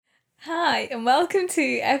Hi, and welcome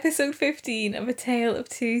to episode 15 of A Tale of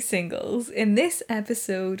Two Singles. In this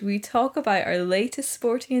episode, we talk about our latest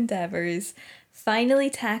sporting endeavours, finally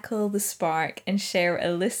tackle the spark, and share a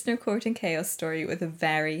listener courting chaos story with a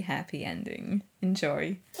very happy ending.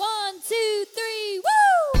 Enjoy. 1, 2, 3,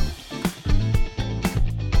 woo!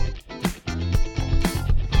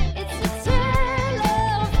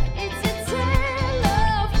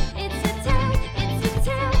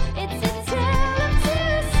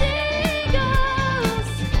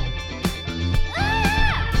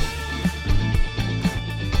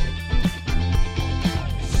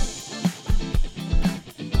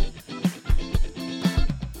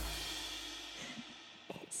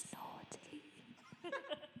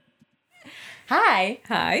 Hi,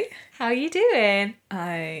 Hi, how are you doing?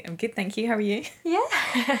 I am good, thank you. How are you?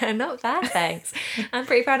 Yeah, not bad, thanks. I'm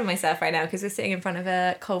pretty proud of myself right now because we're sitting in front of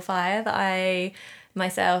a coal fire that I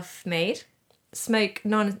myself made. Smoke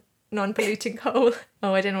non-polluting coal.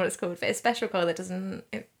 Oh, I don't know what it's called, but it's special coal that doesn't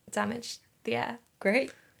damage the air.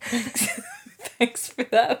 Great. Thanks. Thanks for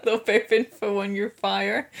that little bit of info on your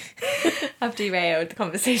fire. I've derailed the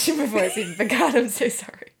conversation before it's even begun. I'm so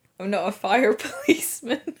sorry. I'm not a fire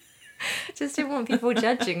policeman. Just didn't want people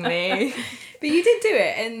judging me. But you did do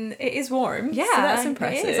it, and it is warm. Yeah, so that's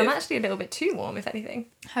impressive. It is. I'm actually a little bit too warm, if anything.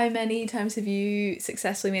 How many times have you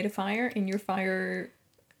successfully made a fire in your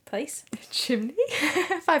fireplace? Chimney?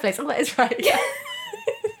 Fireplace. Oh, that is right. Yeah.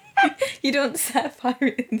 You don't set fire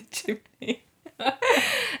in the chimney.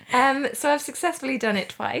 So I've successfully done it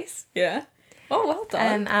twice. Yeah. Oh, well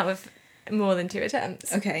done. Out of more than 2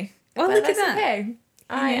 attempts. Okay. Well, But look at that's that. okay.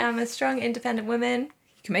 I am a strong, independent woman.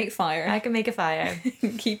 You can make fire. I can make a fire.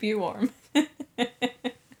 Keep you warm.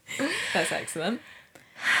 That's excellent.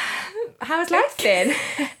 How's life been?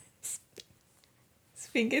 It's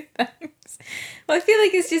been good, thanks. Well, I feel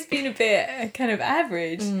like it's just been a bit kind of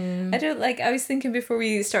average. I was thinking before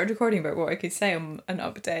we started recording about what I could say on an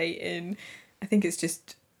update, and I think it's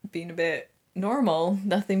just been a bit normal.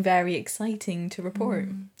 Nothing very exciting to report.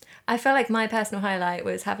 I feel like my personal highlight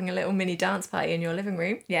was having a little mini dance party in your living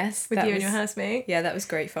room Yes. with that you was, and your housemate. Yeah, that was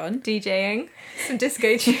great fun. DJing some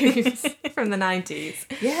disco tunes from the 90s.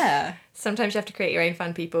 Yeah. Sometimes you have to create your own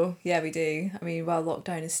fun, people. Yeah, we do. I mean, while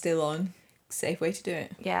lockdown is still on, safe way to do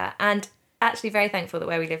it. Yeah, and actually very thankful that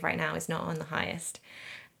where we live right now is not on the highest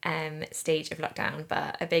stage of lockdown,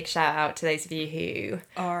 but a big shout out to those of you who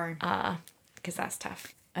Or are, because that's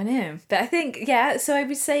tough. I know. But I think, yeah, so I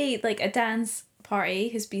would say like a dance party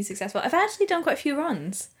has been successful. I've actually done quite a few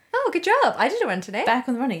runs. Oh, good job. I did a run today. Back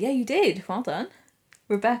on the running. Yeah, you did. Well done.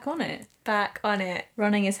 We're back on it. Back on it.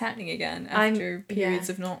 Running is happening again after periods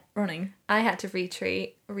of not running. I had to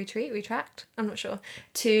retract, I'm not sure,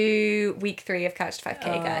 to week 3 of Couch to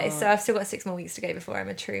 5K, guys. So I've still got 6 more weeks to go before I'm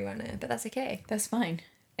a true runner, but that's okay. That's fine.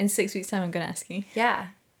 In 6 weeks' time, I'm going to ask you. Yeah.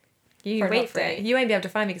 You For an wait for update. it. You won't be able to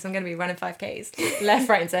find me because I'm going to be running 5Ks. Left,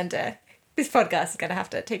 right and centre. This podcast is going to have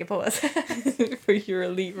to take a pause. For your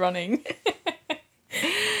elite running.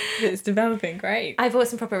 It's developing, great. I bought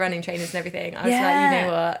some proper running trainers and everything. I was like, Yeah. you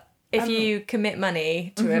know what? If you commit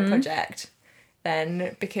money to a project,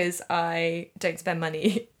 then because I don't spend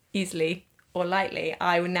money easily or lightly,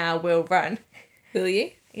 I now will run. Will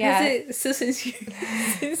you? Yeah. Since you...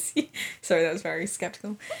 Sorry, that was very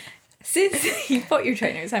sceptical. Since you bought your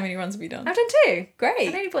trainers, how many runs have you done? I've done 2. I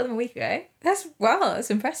Great. only bought them a week ago. That's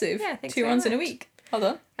impressive. Yeah, thanks 2 very runs in a much. week. Hold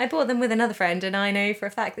on. I bought them with another friend and I know for a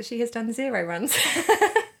fact that she has done 0 runs.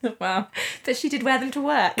 Wow. But she did wear them to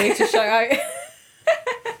work. Way to shout out.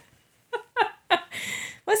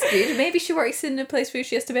 That's good. Maybe she works in a place where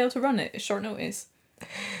she has to be able to run it at short notice.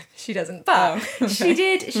 She doesn't, but Oh,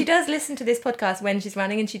 okay. she does listen to this podcast when she's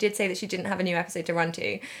running, and she did say that she didn't have a new episode to run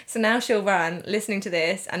to. So now she'll run listening to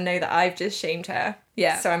this and know that I've just shamed her.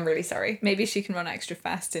 Yeah. So I'm really sorry. Maybe she can run extra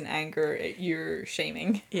fast in anger at your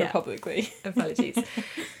shaming her Yeah. publicly. Apologies.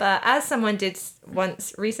 But as someone did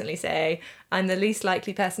once recently say, I'm the least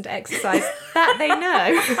likely person to exercise that they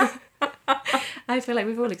know. I feel like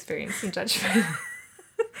we've all experienced some judgment.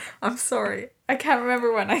 I'm sorry. I can't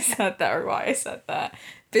remember when I said that or why I said that.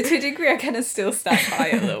 But to a degree, I kind of still stand by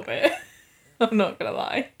it a little bit. I'm not going to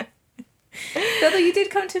lie. Although you did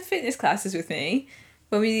come to fitness classes with me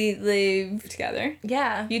when we lived together.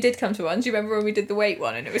 Yeah. You did come to one. Do you remember when we did the weight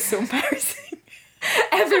one and it was so embarrassing?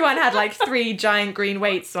 Everyone had like 3 giant green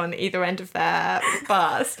weights on either end of their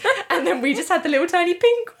bars. And then we just had the little tiny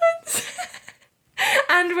pink ones.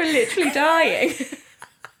 And we're literally dying.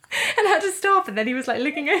 And I had to stop, and then he was like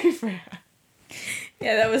looking over it.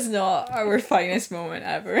 Yeah, that was not our finest moment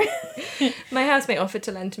ever. My housemate offered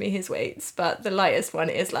to lend me his weights, but the lightest one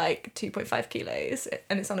is like 2.5 kilos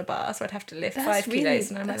and it's on a bar, so I'd have to lift 5 kilos.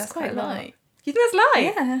 And I'm like, that's quite a lot. light. You think that's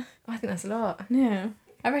light? Yeah. Oh, I think that's a lot. Yeah.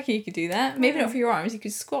 I reckon you could do that. Maybe not for your arms, you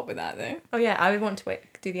could squat with that though. Oh, yeah, I would want to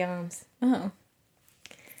do the arms. Oh.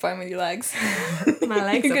 Fine with your legs. My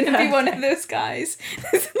legs You're are going to be perfect. one of those guys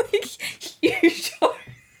with like huge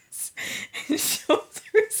arms and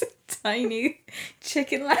shoulders and tiny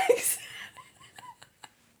chicken legs.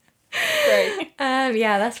 Great.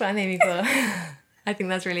 Yeah, that's what I'm aiming for. I think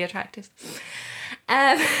that's really attractive.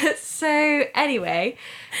 So anyway,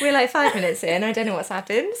 we're like 5 minutes in. I don't know what's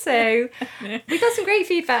happened. So we got some great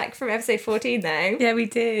feedback from episode 14 though. Yeah, we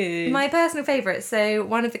did. My personal favourite. So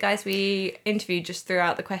one of the guys we interviewed just threw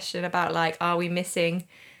out the question about like, are we missing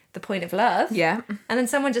the point of love? Yeah. And then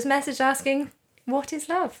someone just messaged asking, what is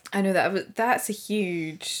love? I know that's a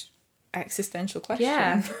huge existential question.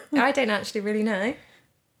 Yeah. I don't actually really know.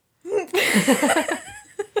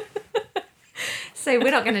 So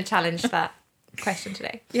we're not going to challenge that question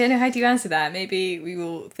today. Yeah, no, how do you answer that? Maybe we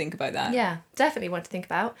will think about that. Yeah, definitely one to think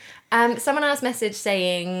about. Someone else messaged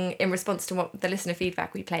saying, in response to what the listener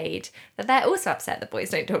feedback we played, that they're also upset that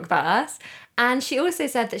boys don't talk about us. And she also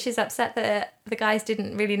said that she's upset that the guys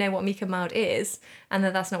didn't really know what meek and mild is, and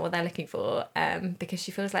that that's not what they're looking for, because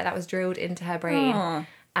she feels like that was drilled into her brain Aw.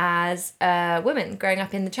 as a woman growing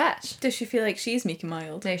up in the church. Does she feel like she's meek and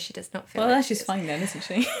mild? No, she does not feel Well, like that's she just is. fine then, isn't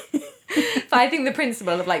she? But I think the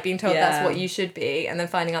principle of like being told Yeah. that's what you should be, and then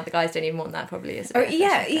finding out the guys don't even want that probably is. A Or bit of a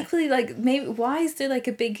yeah, shocker. equally like maybe why is there like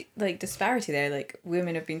a big like disparity there? Like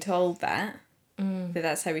women have been told that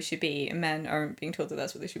that's how we should be, and men aren't being told that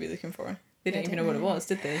that's what they should be looking for. They didn't even know what it was,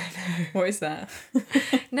 did they? What is that?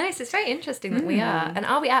 No, so it's very interesting that we are. And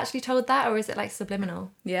are we actually told that, or is it like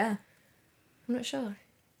subliminal? Yeah. I'm not sure.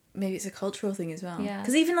 Maybe it's a cultural thing as well. Yeah.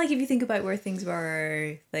 Because even like if you think about where things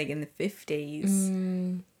were like in the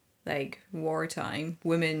 50s, like wartime,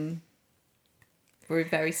 women were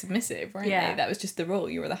very submissive, weren't Yeah. they? That was just the role.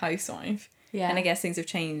 You were the housewife. Yeah. And I guess things have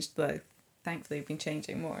changed, but thankfully have been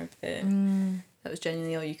changing more. But that was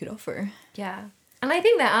genuinely all you could offer. Yeah. And I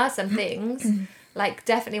think there are some things, like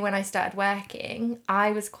definitely when I started working,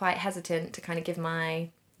 I was quite hesitant to kind of give my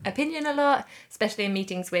opinion a lot, especially in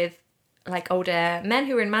meetings with like older men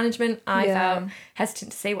who were in management. I Yeah. felt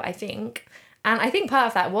hesitant to say what I think. And I think part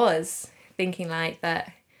of that was thinking like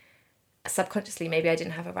that subconsciously maybe I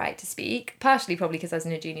didn't have a right to speak, partially probably because I was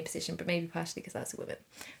in a junior position, but maybe partially because I was a woman.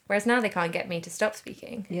 Whereas now they can't get me to stop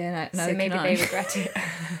speaking. Yeah, no, So maybe they regret it.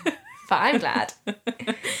 But I'm glad.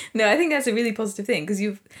 No, I think that's a really positive thing because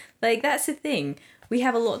you've like that's the thing. We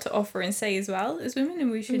have a lot to offer and say as well as women,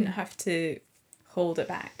 and we shouldn't have to hold it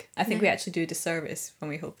back. I think we actually do a disservice when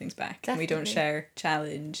we hold things back and we don't Definitely. share,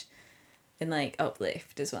 challenge, and like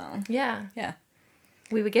uplift as well. Yeah. Yeah,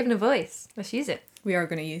 We were given a voice. Let's use it. we are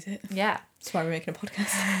going to use it. Yeah. That's why we're making a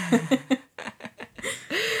podcast.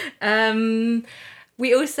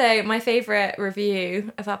 We also, my favourite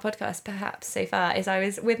review of our podcast perhaps so far is I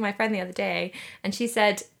was with my friend the other day and she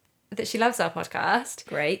said that she loves our podcast.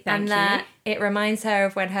 Great, and that it reminds her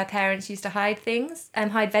of when her parents used to hide things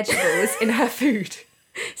and hide vegetables in her food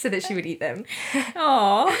so that she would eat them.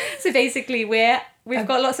 Aww. So basically we've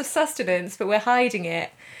got lots of sustenance, but we're hiding it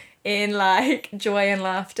in like joy and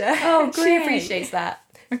laughter. Oh, She great. appreciates that.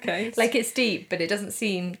 Okay. Like it's deep, but it doesn't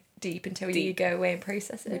seem deep until you Deep. go away and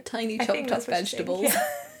process it. tiny I think chopped up that's what she's saying. vegetables. Yeah.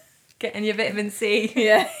 Getting your vitamin C.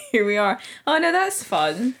 Yeah, here we are. Oh no, that's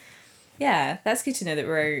fun. Yeah, that's good to know that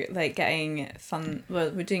we're like getting fun.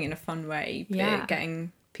 Well, we're doing it in a fun way, but Yeah.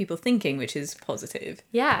 getting people thinking, which is positive.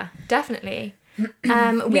 Yeah, definitely. We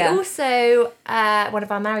Yeah. also, one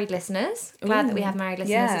of our married listeners, glad that we have married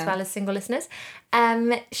listeners yeah. as well as single listeners,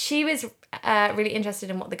 she was really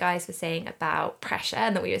interested in what the guys were saying about pressure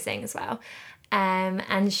and that we were saying as well.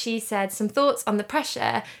 And she said some thoughts on the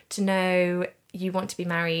pressure to know you want to be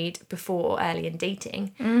married before or early in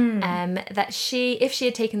dating. That if she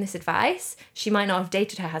had taken this advice, she might not have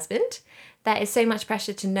dated her husband. There is so much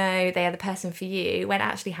pressure to know they are the person for you, when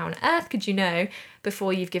actually how on earth could you know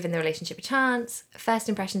before you've given the relationship a chance? First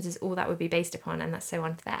impressions is all that would be based upon, and that's so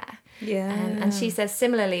unfair. Yeah. And she says,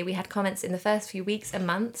 similarly, we had comments in the first few weeks and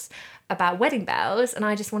months about wedding bells, and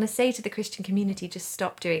I just want to say to the Christian community, just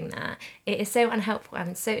stop doing that. It is so unhelpful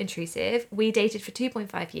and so intrusive. We dated for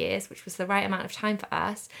 2.5 years, which was the right amount of time for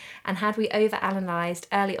us, and had we overanalyzed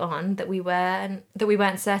early on that we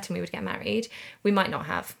weren't certain we would get married, we might not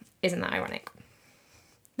have. Isn't that ironic?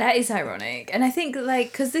 That is ironic. And I think,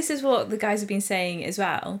 like, because this is what the guys have been saying as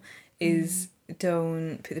well, is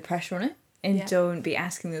don't put the pressure on it. and Yeah. don't be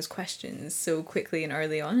asking those questions so quickly and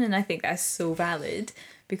early on. And I think that's so valid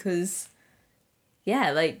because,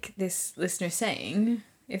 yeah, like this listener saying,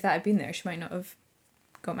 if that had been there, she might not have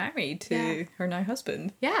got married to her now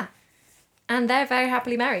husband. Yeah. And they're very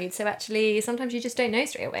happily married. So actually, sometimes you just don't know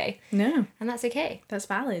straight away. No, And that's okay. that's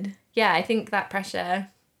valid. Yeah, I think that pressure...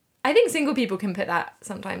 I think single people can put that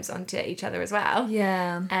sometimes onto each other as well.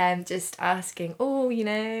 Yeah. Just asking, oh, you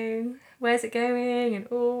know, where's it going? And,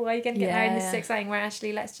 oh, are you going to get married? This is Yeah. exciting. Where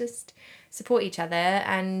actually, let's just support each other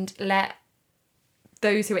and let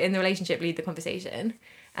those who are in the relationship lead the conversation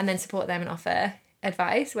and then support them and offer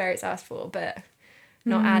advice where it's asked for, but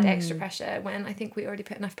not add extra pressure when I think we already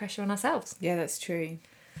put enough pressure on ourselves. Yeah, that's true.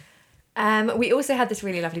 We also had this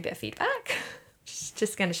really lovely bit of feedback.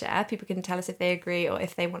 Just going to share. People can tell us if they agree or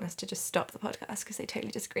if they want us to just stop the podcast because they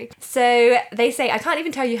totally disagree. So they say, I can't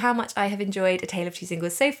even tell you how much I have enjoyed A Tale of Two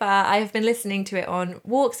Singles so far. I have been listening to it on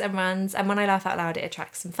walks and runs, and when I laugh out loud, it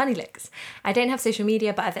attracts some funny looks. I don't have social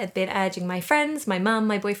media, but I've been urging my friends, my mum,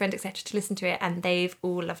 my boyfriend, etc. to listen to it, and they've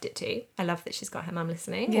all loved it too. I love that she's got her mum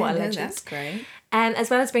listening. What a legend. That's great. As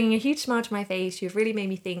well as bringing a huge smile to my face, you've really made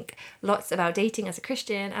me think lots about dating as a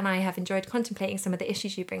Christian, and I have enjoyed contemplating some of the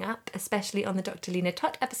issues you bring up, especially on the Dr. Lena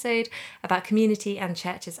Tott episode about community and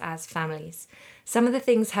churches as families. Some of the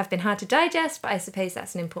things have been hard to digest, but I suppose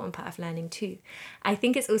that's an important part of learning too. I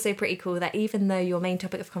think it's also pretty cool that even though your main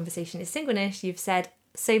topic of conversation is singleness, you've said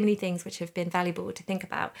so many things which have been valuable to think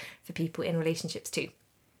about for people in relationships too.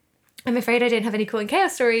 I'm afraid I don't have any caught in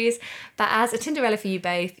chaos stories, but as a Tinderella for you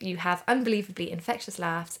both, you have unbelievably infectious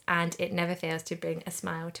laughs and it never fails to bring a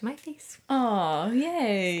smile to my face. Oh,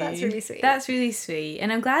 yay. That's really sweet. That's really sweet.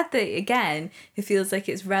 And I'm glad that, again, it feels like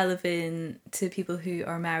it's relevant to people who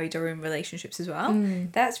are married or in relationships as well.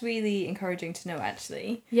 That's really encouraging to know,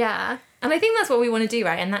 actually. Yeah. And I think that's what we want to do,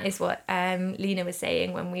 right? And that is what Lena was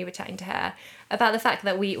saying when we were chatting to her about the fact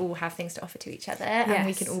that we all have things to offer to each other and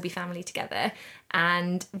we Yes. can all be family together.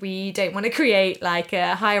 And we don't want to create like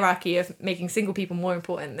a hierarchy of making single people more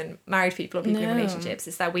important than married people or people in No. relationships.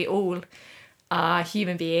 It's that we all are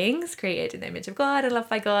human beings created in the image of God and loved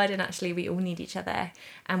by God. And actually we all need each other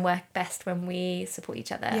and work best when we support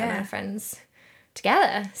each other and Yeah. our friends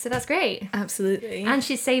together. So that's great. Absolutely. And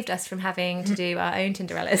she's saved us from having to do our own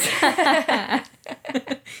Tinderellas.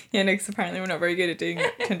 Yeah, no, because apparently we're not very good at doing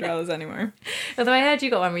Tinderellas anymore. Although I heard you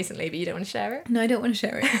got one recently, but you don't want to share it. No, I don't want to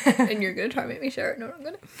share it. And you're going to try and make me share it. No, I'm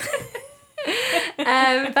going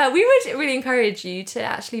to. But we would really encourage you to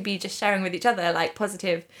actually be just sharing with each other like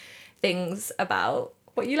positive things about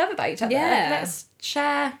what you love about each other. Yeah. Let's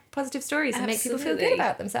share positive stories and make people feel good Absolutely.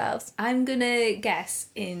 about themselves. I'm going to guess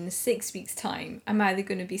in 6 weeks' time, I'm either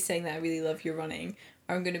going to be saying that I really love your running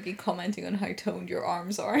or I'm going to be commenting on how toned your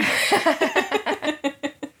arms are.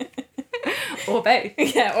 Or both.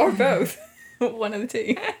 Yeah, or both. One of the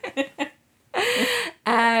two.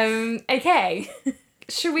 Okay.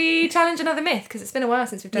 Should we challenge another myth? Because it's been a while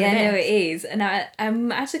since we've done a Yeah, myth. no, it is. And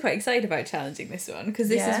I'm actually quite excited about challenging this one because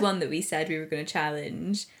this Yeah. is one that we said we were going to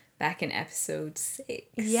challenge back in episode 6.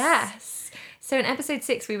 Yes. So in episode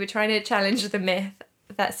 6, we were trying to challenge the myth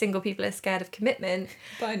that single people are scared of commitment.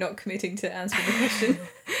 By not committing to answering the question.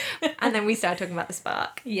 And then we started talking about the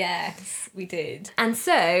spark. Yes, we did. And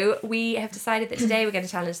so we have decided that today we're going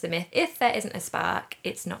to challenge the myth. If there isn't a spark,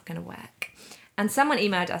 it's not going to work. And someone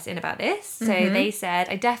emailed us in about this. So they said,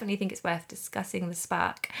 I definitely think it's worth discussing the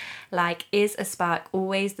spark. Like, is a spark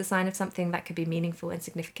always the sign of something that could be meaningful and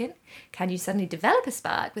significant? Can you suddenly develop a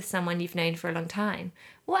spark with someone you've known for a long time?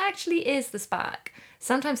 What actually is the spark?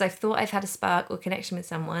 Sometimes I've thought I've had a spark or connection with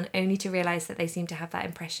someone only to realise that they seem to have that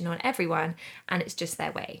impression on everyone and it's just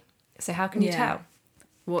their way. So how can you tell?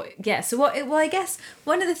 Well, I guess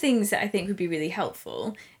one of the things that I think would be really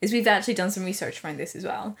helpful is we've actually done some research around this as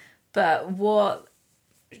well. But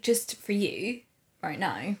just for you right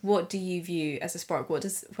now, what do you view as a spark?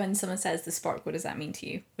 When someone says the spark, what does that mean to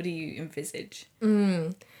you? What do you envisage?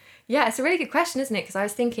 Yeah, it's a really good question, isn't it? Because I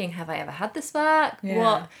was thinking, have I ever had the spark?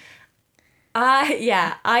 Yeah.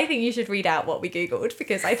 I think you should read out what we Googled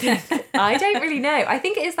because I think I don't really know. I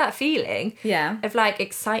think it is that feeling Yeah. of like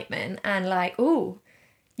excitement and like, ooh,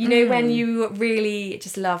 you know, when you really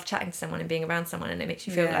just love chatting to someone and being around someone and it makes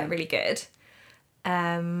you feel Yeah. like really good.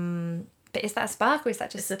 But is that a spark or is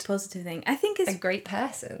that just It's a positive thing. I think it's a great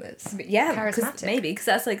person that's charismatic. charismatic? Because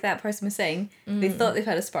that's like that person was saying they thought they've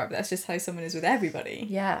had a spark, but that's just how someone is with everybody.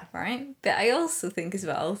 Yeah. Right? But I also think as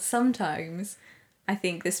well, sometimes I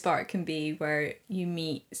think the spark can be where you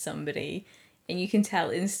meet somebody and you can tell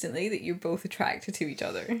instantly that you're both attracted to each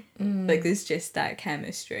other. Like there's just that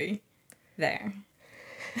chemistry there.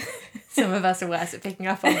 Some of us are worse at picking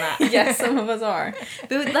up on that. Yes, some of us are.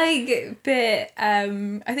 But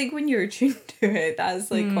I think when you're attuned to it,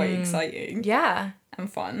 that's like quite exciting Yeah.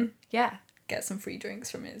 and fun. Yeah. Get some free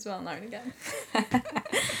drinks from it as well now and again.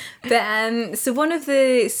 But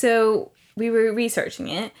so we were researching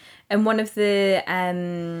it, and one of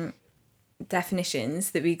the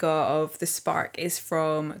definitions that we got of the spark is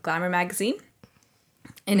from Glamour magazine,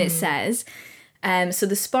 and it says, so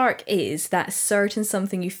the spark is that certain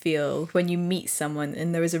something you feel when you meet someone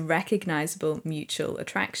and there is a recognizable mutual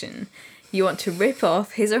attraction. You want to rip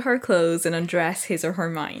off his or her clothes and undress his or her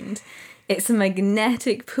mind. It's a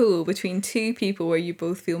magnetic pull between two people where you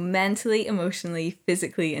both feel mentally, emotionally,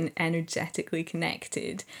 physically, and energetically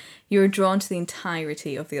connected. You're drawn to the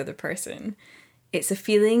entirety of the other person. It's a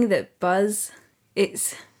feeling that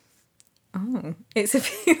it's a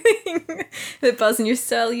feeling that buzz in your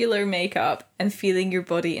cellular makeup and feeling your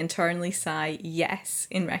body internally sigh yes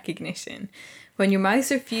in recognition. When your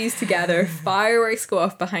mouths are fused together, fireworks go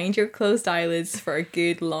off behind your closed eyelids for a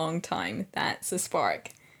good long time. That's a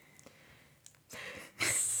spark.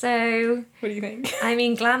 So, What do you think? I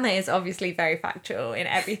mean, glamour is obviously very factual in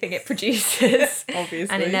everything it produces. Obviously.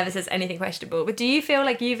 And it never says anything questionable. But do you feel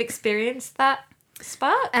like you've experienced that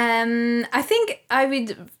spark? I think I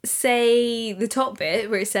would say the top bit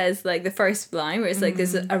where it says like the first line where it's like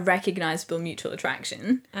there's a recognizable mutual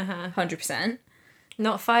attraction. 100%.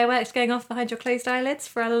 Not fireworks going off behind your closed eyelids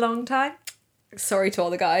for a long time? Sorry to all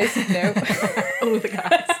the guys. No. All the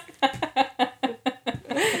guys.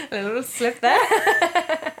 A little slip there.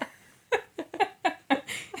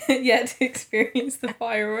 Yet to experience the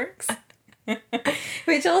fireworks.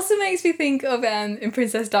 Which also makes me think of in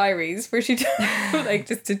Princess Diaries where she like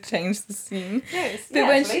just to change the scene. Yes, But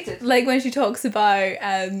when she talks about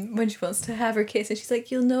when she wants to have her kiss and she's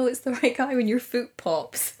like, you'll know it's the right guy when your foot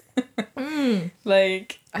pops.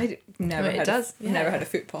 Like I never Well, it had does, never yeah. had a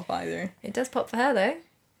foot pop either. It does pop for her though.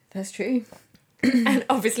 That's true. And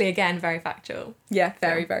obviously again very factual. Yeah,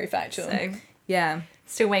 very, very factual. So Yeah.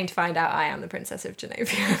 still waiting to find out I am the Princess of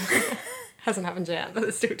Genovia. Hasn't happened yet, but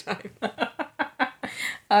there's still time.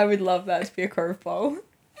 I would love that to be a curveball.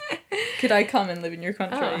 Could I come and live in your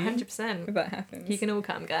country? Oh, 100%. If that happens. You can all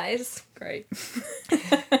come, guys. Great.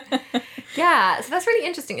 Yeah, so that's really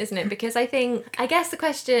interesting, isn't it? Because I guess the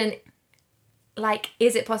question, like,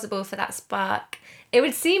 is it possible for that spark? It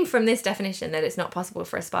would seem from this definition that it's not possible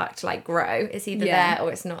for a spark to, like, grow. It's either Yeah. there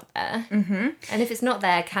or it's not there. Mm-hmm. And if it's not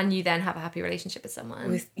there, can you then have a happy relationship with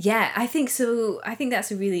someone? Yeah, I think so. I think that's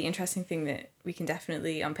a really interesting thing that we can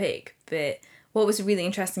definitely unpick. But what was really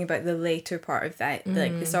interesting about the later part of that,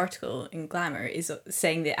 like this article in Glamour, is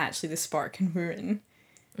saying that actually the spark can ruin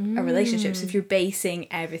a relationship. So if you're basing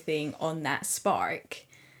everything on that spark,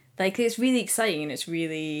 like it's really exciting and it's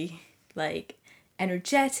really like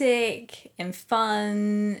energetic and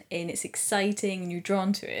fun and it's exciting and you're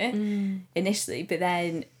drawn to it initially, but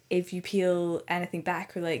then if you peel anything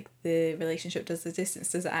back or like the relationship does the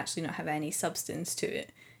distance, does it actually not have any substance to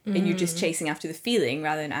it? And you're just chasing after the feeling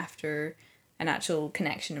rather than after an actual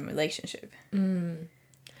connection and relationship.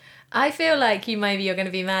 I feel like you're going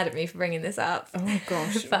to be mad at me for bringing this up. Oh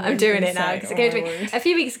gosh. But I'm doing it now because it came to me. A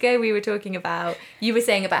few weeks ago we were talking about, you were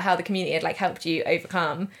saying about how the community had like helped you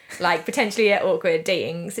overcome like potentially an awkward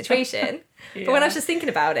dating situation. But when I was just thinking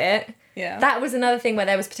about it, that was another thing where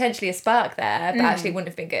there was potentially a spark there, but actually it wouldn't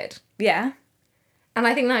have been good. Yeah. And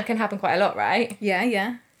I think that can happen quite a lot, right?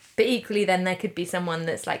 Yeah. But equally then there could be someone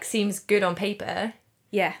that's like seems good on paper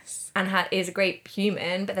Yes. and is a great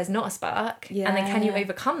human, but there's not a spark. Yeah. And then can you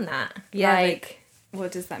overcome that? Yeah, like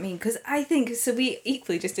what does that mean? Because I think, so we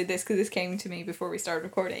equally just did this because this came to me before we started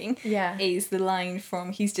recording. Yeah. Is the line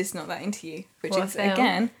from "He's just not that into you," which What is, film?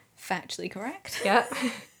 again, factually correct. Yeah.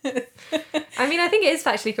 I mean, I think it is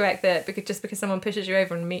factually correct that just because someone pushes you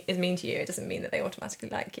over and is mean to you, it doesn't mean that they automatically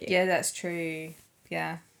like you. Yeah, that's true.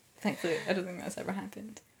 Yeah. Thankfully, I don't think that's ever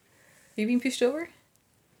happened. Have you been pushed over?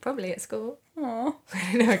 Probably at school. Aww.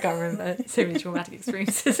 No, I can't remember. So many traumatic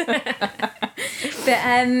experiences.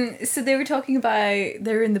 But so they were talking about,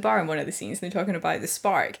 they're in the bar in one of the scenes and they're talking about the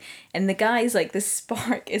spark, and the guy's like, the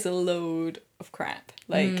spark is a load of crap,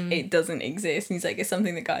 like it doesn't exist, and he's like, it's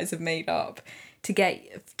something that guys have made up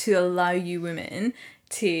to allow you women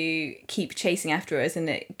to keep chasing after us, and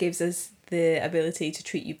it gives us the ability to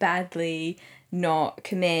treat you badly, not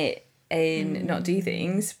commit and not do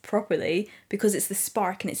things properly, because it's the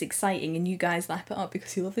spark and it's exciting and you guys lap it up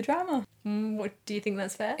because you love the drama. What do you think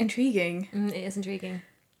that's fair? Intriguing. It is intriguing.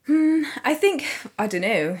 I think, I don't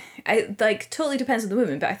know, I like totally depends on the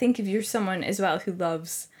woman, but I think if you're someone as well who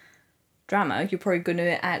loves drama, you're probably going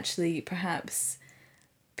to actually perhaps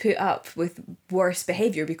put up with worse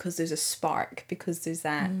behavior because there's a spark, because there's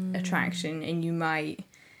that attraction, and you might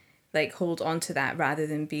like hold on to that rather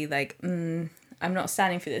than be like, I'm not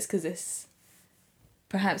standing for this because this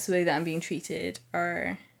perhaps the way that I'm being treated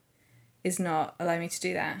or is not allowing me to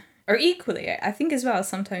do that. Or equally, I think as well,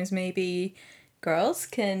 sometimes maybe girls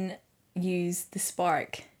can use the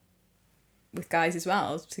spark with guys as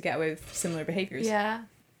well to get away with similar behaviours. Yeah.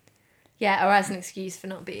 Yeah, or as an excuse for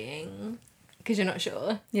not being, because you're not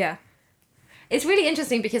sure. Yeah. It's really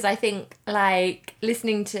interesting because I think, like,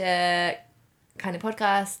 listening to kind of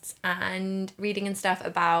podcasts and reading and stuff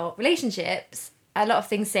about relationships, a lot of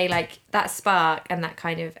things say, like, that spark and that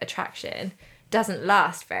kind of attraction doesn't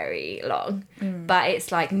last very long, but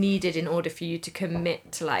it's, like, needed in order for you to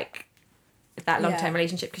commit to, like, that long-term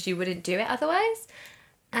relationship, because you wouldn't do it otherwise.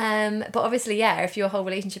 But obviously, yeah, if your whole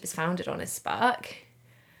relationship is founded on a spark,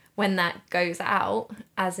 when that goes out,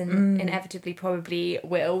 as inevitably probably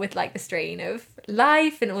will with like the strain of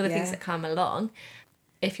life and all the things that come along,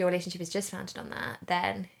 if your relationship is just founded on that,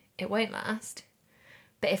 then it won't last.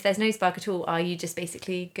 But if there's no spark at all, are you just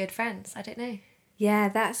basically good friends? I don't know. Yeah,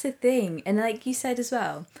 that's the thing. And like you said as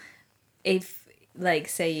well, if like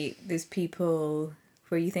say there's people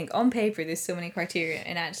where you think on paper there's so many criteria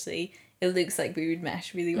and actually it looks like we would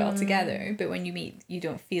mesh really well together, but when you meet, you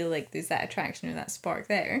don't feel like there's that attraction or that spark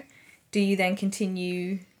there. Do you then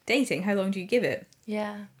continue dating? How long do you give it?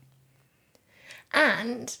 Yeah.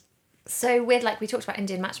 And so with, like, we talked about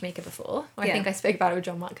Indian Matchmaker before, or I think I spoke about it with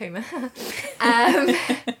John Mark Comer.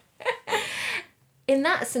 In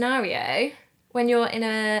that scenario, when you're in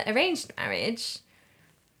a arranged marriage,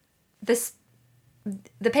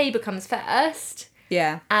 the paper comes first.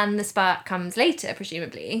 Yeah. And the spark comes later,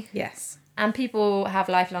 presumably. Yes. And people have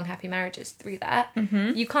lifelong happy marriages through that.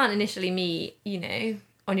 Mm-hmm. You can't initially meet, you know,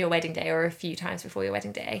 on your wedding day or a few times before your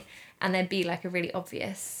wedding day and there'd be like a really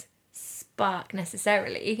obvious spark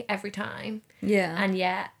necessarily every time. Yeah. And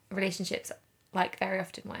yet relationships like very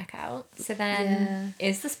often work out. So then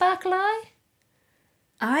is the spark a lie?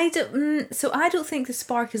 I don't think the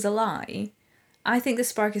spark is a lie. I think the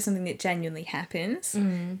spark is something that genuinely happens.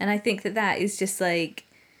 And I think that is just like,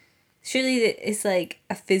 surely it's like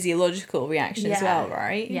a physiological reaction as well,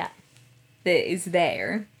 right? Yeah. That is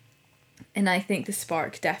there. And I think the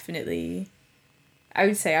spark definitely, I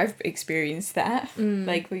would say I've experienced that.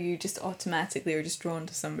 Like where you just automatically are just drawn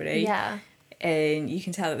to somebody. Yeah. And you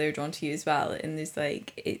can tell that they're drawn to you as well. And there's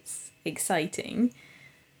like, it's exciting.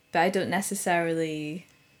 But I don't necessarily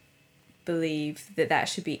believe that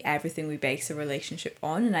should be everything we base a relationship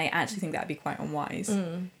on, and I actually think that'd be quite unwise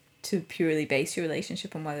to purely base your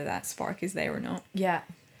relationship on whether that spark is there or not. Yeah.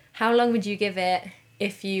 How long would you give it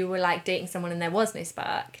if you were like dating someone and there was no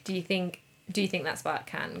spark? Do you think that spark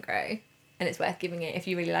can grow and it's worth giving it if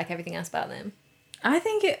you really like everything else about them? I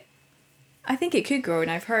think it could grow,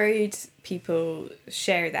 and I've heard people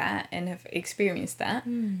share that and have experienced that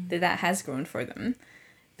that has grown for them.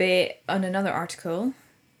 But on another article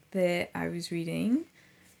that I was reading,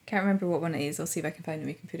 can't remember what one it is, I'll see if I can find it,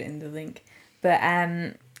 we can put it in the link, but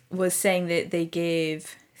was saying that they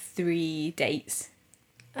gave 3 dates.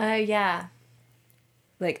 Oh yeah.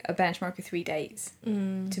 Like a benchmark of 3 dates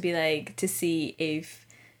to be like, to see if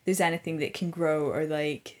there's anything that can grow, or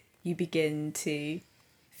like you begin to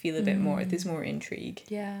feel a bit more, there's more intrigue.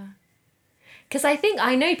 Yeah. Because I think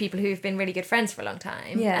I know people who've been really good friends for a long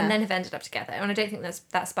time and then have ended up together. And I don't think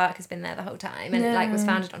that spark has been there the whole time. And it like was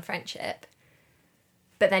founded on friendship.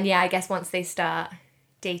 But then, yeah, I guess once they start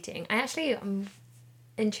dating, I'm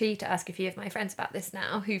intrigued to ask a few of my friends about this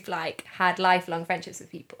now who've like had lifelong friendships with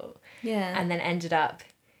people. Yeah. And then ended up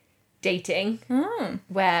dating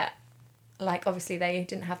where like obviously they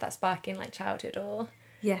didn't have that spark in like childhood or...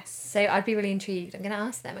 Yes. So I'd be really intrigued. I'm going to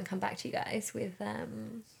ask them and come back to you guys with...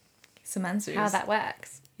 some answers. how that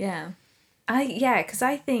works. Yeah. Because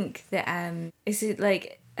I think that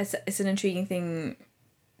it's an intriguing thing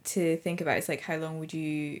to think about. It's like, how long would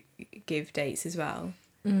you give dates as well?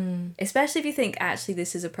 Especially if you think, actually,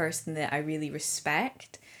 this is a person that I really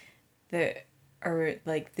respect, that are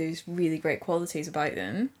like, there's really great qualities about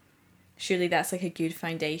them. Surely that's like a good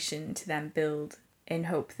foundation to then build in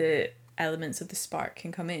hope that elements of the spark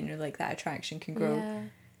can come in, or like that attraction can grow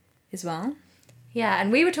as well. Yeah,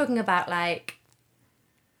 and we were talking about, like,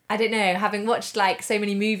 I don't know, having watched, like, so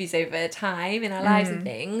many movies over time in our lives and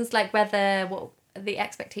things, like, whether what the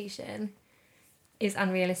expectation is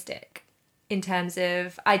unrealistic in terms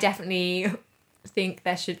of, I definitely think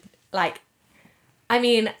there should, like, I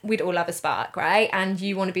mean, we'd all love a spark, right? And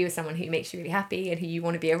you want to be with someone who makes you really happy and who you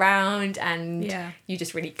want to be around, and Yeah. you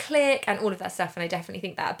just really click and all of that stuff. And I definitely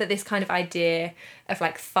think that. But this kind of idea of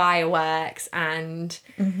like fireworks and,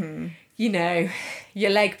 you know,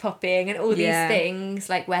 your leg popping and all these Yeah. things,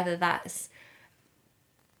 like whether that's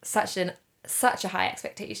such a high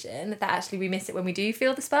expectation that actually we miss it when we do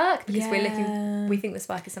feel the spark, because Yeah. we think the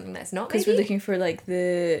spark is something that's not, Because we're looking for like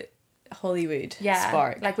the Hollywood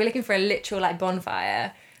spark. like we're looking for a literal like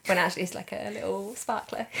bonfire when actually it's like a little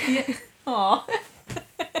sparkler. Aw.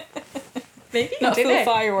 Maybe Not I don't full know.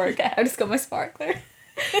 firework. Yeah. I just got my sparkler.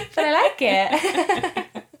 But I like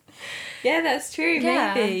it. Yeah, that's true.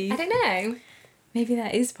 Yeah, Maybe. I don't know. Maybe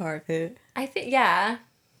that is part of it. I think, yeah,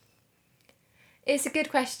 it's a good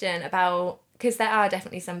question about, because there are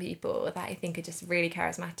definitely some people that I think are just really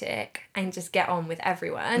charismatic and just get on with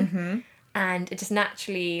everyone, and are just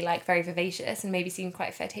naturally like very vivacious and maybe seem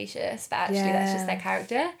quite flirtatious, but actually that's just Yeah. their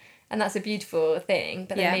character, and that's a beautiful thing.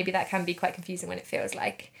 But then Yeah. maybe that can be quite confusing when it feels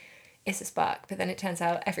like it's a spark, but then it turns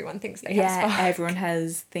out everyone thinks they have a Yeah, spark. everyone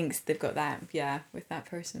thinks they've got that. Yeah, with that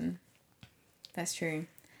person. That's true.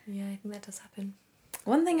 Yeah, I think that does happen.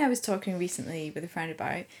 One thing I was talking recently with a friend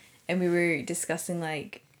about, and we were discussing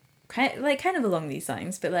kind of along these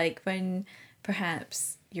lines, but like when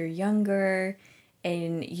perhaps you're younger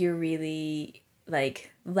and you're really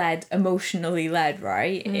like emotionally led,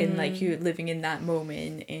 right? And like you're living in that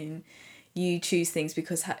moment and you choose things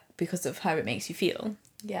because of how it makes you feel.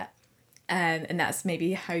 Yeah. And that's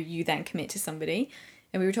maybe how you then commit to somebody.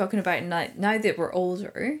 And we were talking about now that we're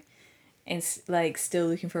older and like still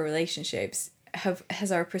looking for relationships,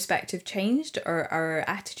 has our perspective changed or our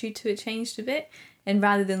attitude to it changed a bit? And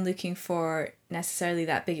rather than looking for necessarily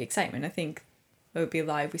that big excitement, I think it would be a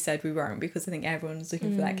lie if we said we weren't, because I think everyone's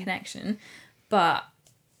looking for that connection. But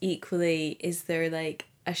equally, is there like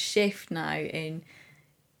a shift now in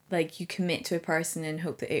like you commit to a person and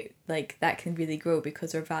hope that it like that can really grow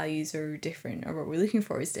because our values are different or what we're looking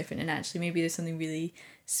for is different, and actually maybe there's something really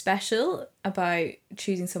special about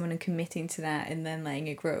choosing someone and committing to that and then letting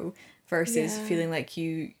it grow versus Yeah. feeling like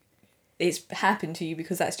it's happened to you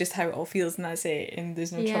because that's just how it all feels and that's it and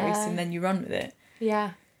there's no choice, Yeah. and then you run with it.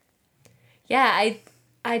 Yeah. Yeah,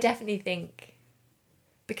 I definitely think,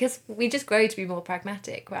 because we just grow to be more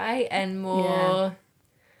pragmatic, right? And more,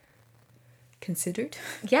 Considered.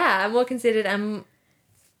 more considered, and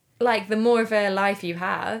like the more of a life you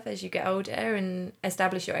have as you get older and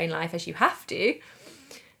establish your own life as you have to,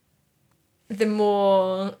 the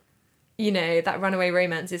more, you know, that runaway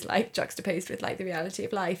romance is like juxtaposed with like the reality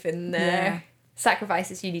of life and the Yeah.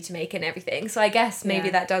 sacrifices you need to make and everything. So I guess maybe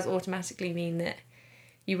Yeah. that does automatically mean that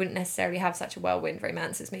you wouldn't necessarily have such a whirlwind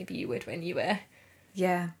romance as maybe you would when you were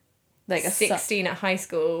Yeah. Like 16 at high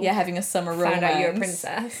school. yeah, having a summer romance. Found out you're a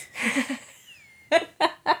princess.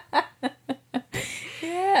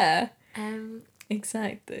 Yeah. Um,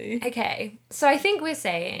 Exactly. okay, so I think we're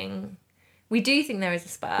saying we do think there is a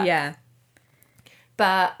spark, Yeah.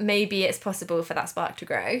 but maybe it's possible for that spark to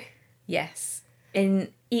grow. Yes.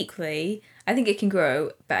 And equally, I think it can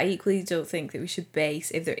grow, but I equally don't think that we should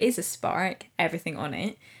base, if there is a spark, everything on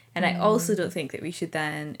it. And I also don't think that we should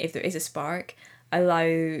then, if there is a spark,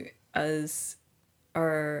 allow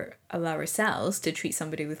ourselves to treat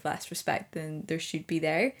somebody with less respect than there should be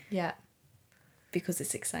there, Yeah. because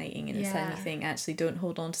it's exciting and it's Yeah. anything. Actually, don't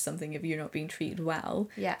hold on to something if you're not being treated well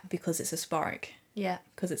Yeah. because it's a spark, Yeah.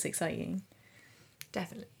 because it's exciting.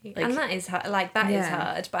 Definitely. Like- and that is hard. Like, that is Yeah.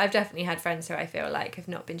 hard. But I've definitely had friends who I feel like have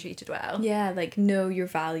not been treated well. Yeah, like know your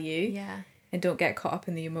value Yeah. and don't get caught up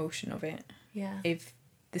in the emotion of it. Yeah. If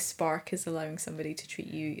the spark is allowing somebody to treat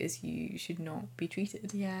you as you should not be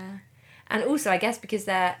treated. Yeah. And also, I guess because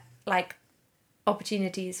they're like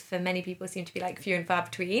opportunities for many people seem to be like few and far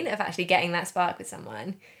between of actually getting that spark with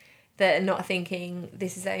someone, that are not thinking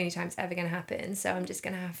this is the only time it's ever going to happen, so I'm just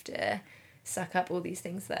going to have to suck up all these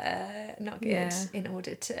things that are not good Yeah. in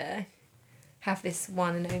order to have this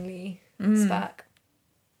one and only spark.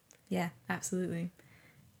 Yeah, absolutely.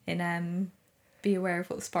 And be aware of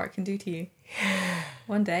what the spark can do to you.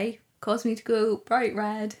 One day, cause me to go bright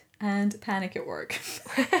red and panic at work.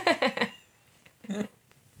 Are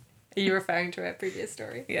you referring to a previous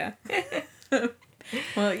story? Yeah.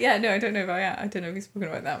 Well, yeah, no, I don't know I don't know if we've spoken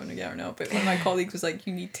about that one yet or not, but one of my colleagues was like,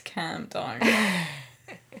 you need to calm down.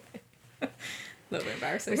 A little bit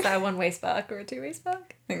embarrassing. Was that a one-way spark or a two-way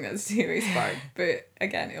spark? I think that's a two-way spark, but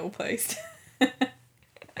again, ill-placed.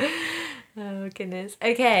 Oh, goodness.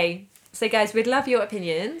 Okay. So, guys, we'd love your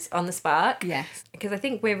opinions on the spark. Yes. Because I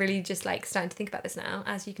think we're really just like starting to think about this now,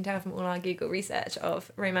 as you can tell from all our Google research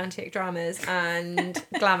of romantic dramas and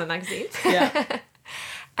glamour magazine. Yeah.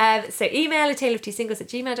 So email a tale of two singles at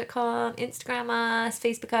gmail.com, Instagram us,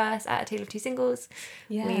 Facebook us at a tale of two singles.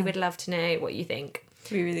 Yeah. We would love to know what you think.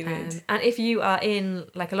 We really would. And if you are in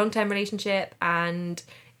like a long-term relationship and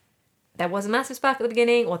there was a massive spark at the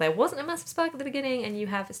beginning, or there wasn't a massive spark at the beginning, and you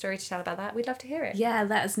have a story to tell about that, we'd love to hear it. Yeah,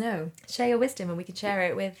 let us know. Share your wisdom and we can share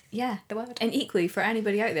it with Yeah. the world. And equally, for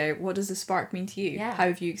anybody out there, what does the spark mean to you? Yeah. How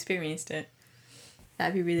have you experienced it?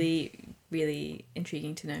 That'd be really, really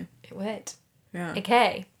intriguing to know. It would. Yeah.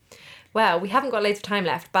 Okay. Well, we haven't got loads of time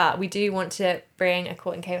left, but we do want to bring a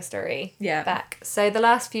Caught in Chaos story back. So the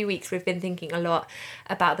last few weeks we've been thinking a lot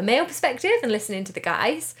about the male perspective and listening to the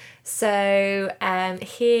guys. So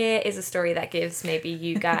here is a story that gives maybe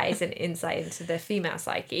you guys an insight into the female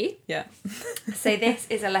psyche. Yeah. So this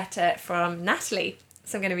is a letter from Natalie.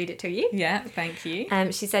 So I'm going to read it to you. Yeah, thank you.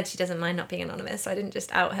 She said she doesn't mind not being anonymous, so I didn't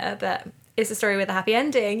just out her, but it's a story with a happy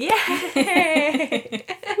ending. Yay!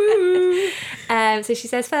 Woo! So she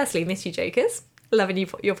says, firstly, miss you jokers. Loving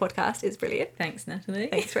your podcast. It's brilliant. Thanks, Natalie.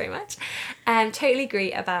 Thanks very much. Totally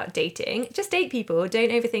agree about dating. Just date people. Don't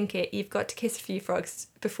overthink it. You've got to kiss a few frogs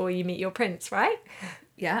before you meet your prince, right?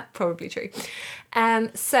 Yeah. Probably true.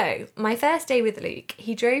 So, my first day with Luke,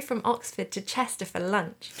 he drove from Oxford to Chester for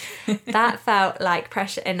lunch. That felt like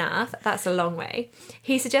pressure enough. That's a long way.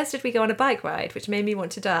 He suggested we go on a bike ride, which made me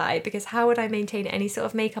want to die, because how would I maintain any sort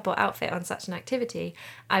of makeup or outfit on such an activity?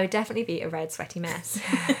 I would definitely be a red, sweaty mess.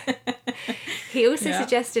 He also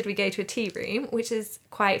suggested we go to a tea room, which is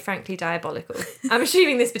quite frankly diabolical. I'm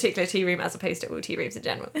assuming this particular tea room as opposed to all tea rooms in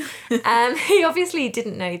general. He obviously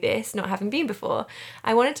didn't know this, not having been before.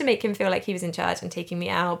 I wanted to make him feel like he was in charge and taking me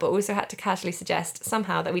out, but also had to casually suggest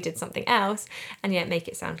somehow that we did something else and yet make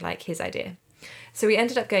it sound like his idea. So we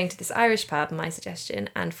ended up going to this Irish pub, my suggestion,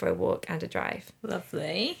 and for a walk and a drive.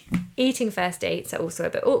 Lovely. Eating first dates are also a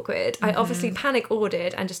bit awkward. I obviously panic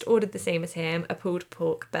ordered and just ordered the same as him, a pulled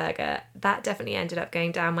pork burger. That definitely ended up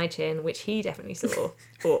going down my chin, which he definitely saw.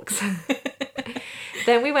 Orcs.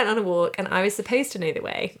 Then we went on a walk and I was supposed to know the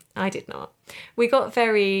way. I did not. We got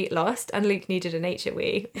very lost and Luke needed a nature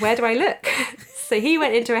wee. Where do I look? So he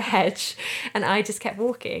went into a hedge and I just kept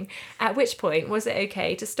walking. At which point, was it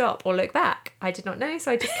okay to stop or look back? I did not know,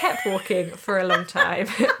 so I just kept walking for a long time,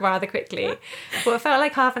 rather quickly. But it felt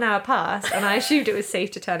like half an hour passed and I assumed it was safe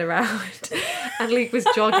to turn around. And Luke was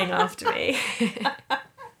jogging after me.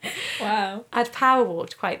 Wow. I'd power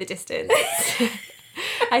walked quite the distance.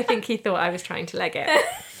 I think he thought I was trying to leg it.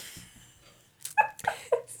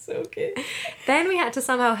 So good. Then we had to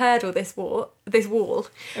somehow hurdle this wall.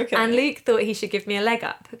 Okay. And Luke thought he should give me a leg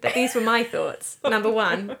up. But these were my thoughts. Number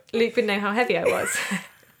one, Luke would know how heavy I was.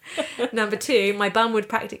 Number two, my bum would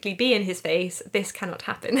practically be in his face. This cannot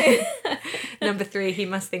happen. Number three, he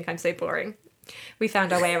must think I'm so boring. We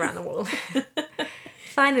found our way around the wall.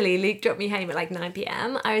 Finally, Luke dropped me home at like 9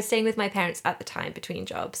 p.m. I was staying with my parents at the time between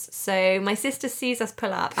jobs. So my sister sees us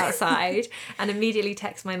pull up outside and immediately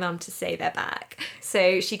texts my mum to say they're back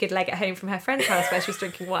so she could leg it home from her friend's house where she was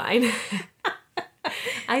drinking wine.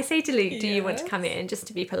 I say to Luke, do you want to come in, just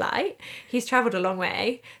to be polite? He's travelled a long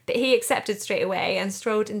way, but he accepted straight away and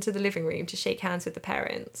strolled into the living room to shake hands with the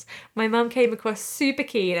parents. My mum came across super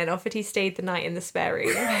keen and offered he stayed the night in the spare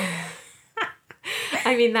room.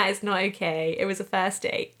 I mean, that is not okay. It was a first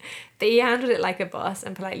date. But he handled it like a boss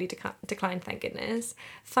and politely declined, thank goodness.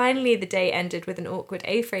 Finally, the day ended with an awkward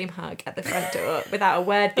A-frame hug at the front door without a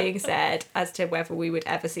word being said as to whether we would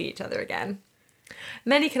ever see each other again.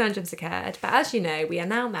 Many conundrums occurred, but as you know, we are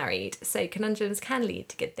now married, so conundrums can lead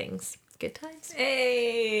to good things. Good times.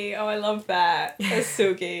 Hey! Oh, I love that. That's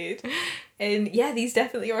so good. And yeah, these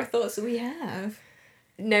definitely are thoughts that we have.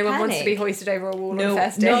 No one wants to be Panic. hoisted over a wall on the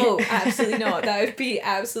first date. No, absolutely not. That would be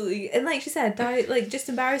absolutely... And like she said, that like just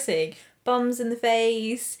embarrassing. Bums in the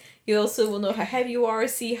face. You also will know how heavy you are,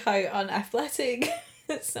 see how unathletic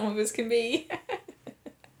some of us can be.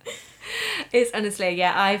 It's honestly,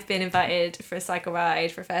 yeah, I've been invited for a cycle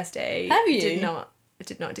ride for a first date. Have you?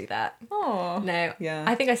 Did not do that. Oh. No. Yeah.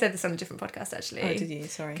 I think I said this on a different podcast actually. Oh, did you?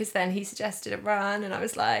 Sorry. Because then he suggested a run and I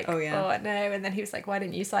was like, Oh, yeah. oh no. And then he was like, why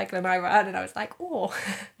didn't you cycle and I run? And I was like, oh,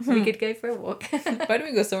 we could go for a walk. Why don't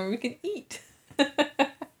we go somewhere we can eat?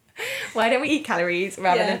 Why don't we eat calories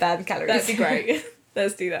rather than burn calories? That'd be great.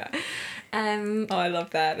 Let's do that. Oh, I love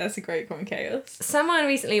that. That's a great Caught in Chaos. Someone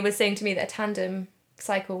recently was saying to me that a tandem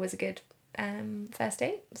cycle was a good first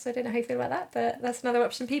date. So I don't know how you feel about that, but that's another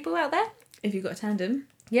option, people out there. If you've got a tandem.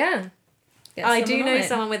 Yeah. Get I do someone know on it.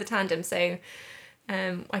 someone with a tandem, so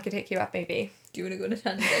I could hook you up maybe. Do you want to go on a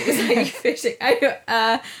tandem date? It's like fishing.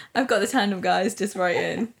 I've got the tandem, guys. Just write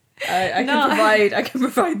in. I can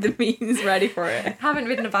provide the means ready for it. Haven't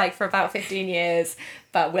ridden a bike for about 15 years,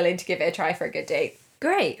 but willing to give it a try for a good date.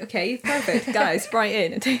 Great. Okay, perfect. Guys, write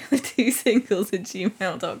in at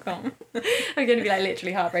tale2singles@gmail.com. I'm going to be like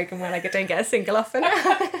literally heartbroken when I don't get a single offer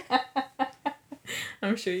now.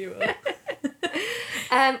 I'm sure you will.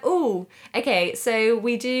 Okay, so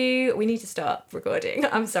we need to stop recording.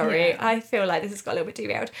 I'm sorry. Yeah. I feel like this has got a little bit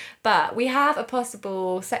derailed. But we have a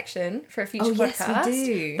possible section for a future Yes, podcast. we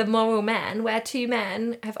do. The Moral Men, where two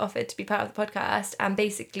men have offered to be part of the podcast, and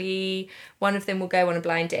basically one of them will go on a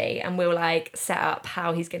blind date and we'll like set up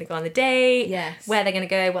how he's gonna go on the date, Yes. where they're gonna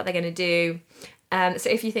go, what they're gonna do. So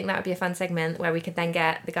if you think that would be a fun segment where we could then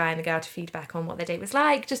get the guy and the girl to feedback on what their date was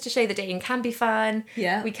like, just to show that dating can be fun.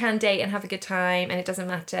 Yeah. We can date and have a good time, and it doesn't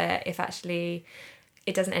matter if actually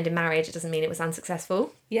it doesn't end in marriage. It doesn't mean it was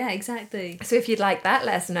unsuccessful. Yeah, exactly. So if you'd like that,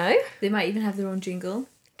 let us know. They might even have their own jingle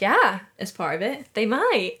Yeah, as part of it. they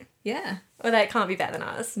might. Yeah. Although it can't be better than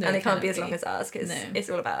ours. No, and it it can't be cannot as long be. as ours because No. it's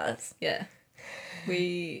all about us. Yeah.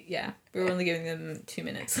 We're only giving them 2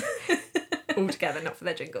 minutes. All together, not for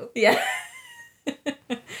their jingle. Yeah.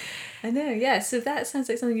 I know, yeah. So if that sounds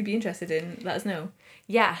like something you'd be interested in, let us know.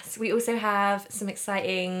 Yes, we also have another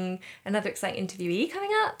exciting interviewee coming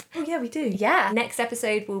up. Oh, yeah, we do. Yeah. Next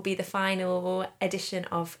episode will be the final edition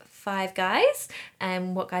of Five Guys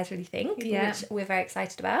and what guys really think, Yeah. which we're very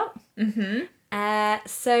excited about. Mm-hmm.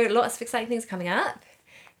 So lots of exciting things coming up.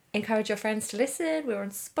 Encourage your friends to listen. We're on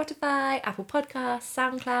Spotify, Apple Podcasts,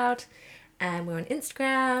 SoundCloud. We're on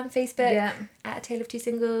Instagram, Facebook, Yeah. at A Tale of Two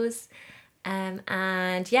Singles.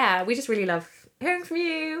 And yeah, we just really love hearing from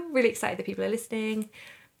you. Really excited that people are listening.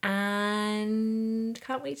 And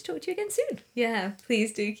can't wait to talk to you again soon. Yeah,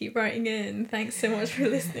 please do keep writing in. Thanks so much for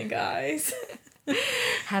listening, guys.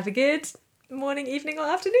 Have a good morning, evening, or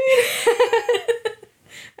afternoon.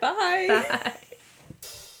 Bye. Bye.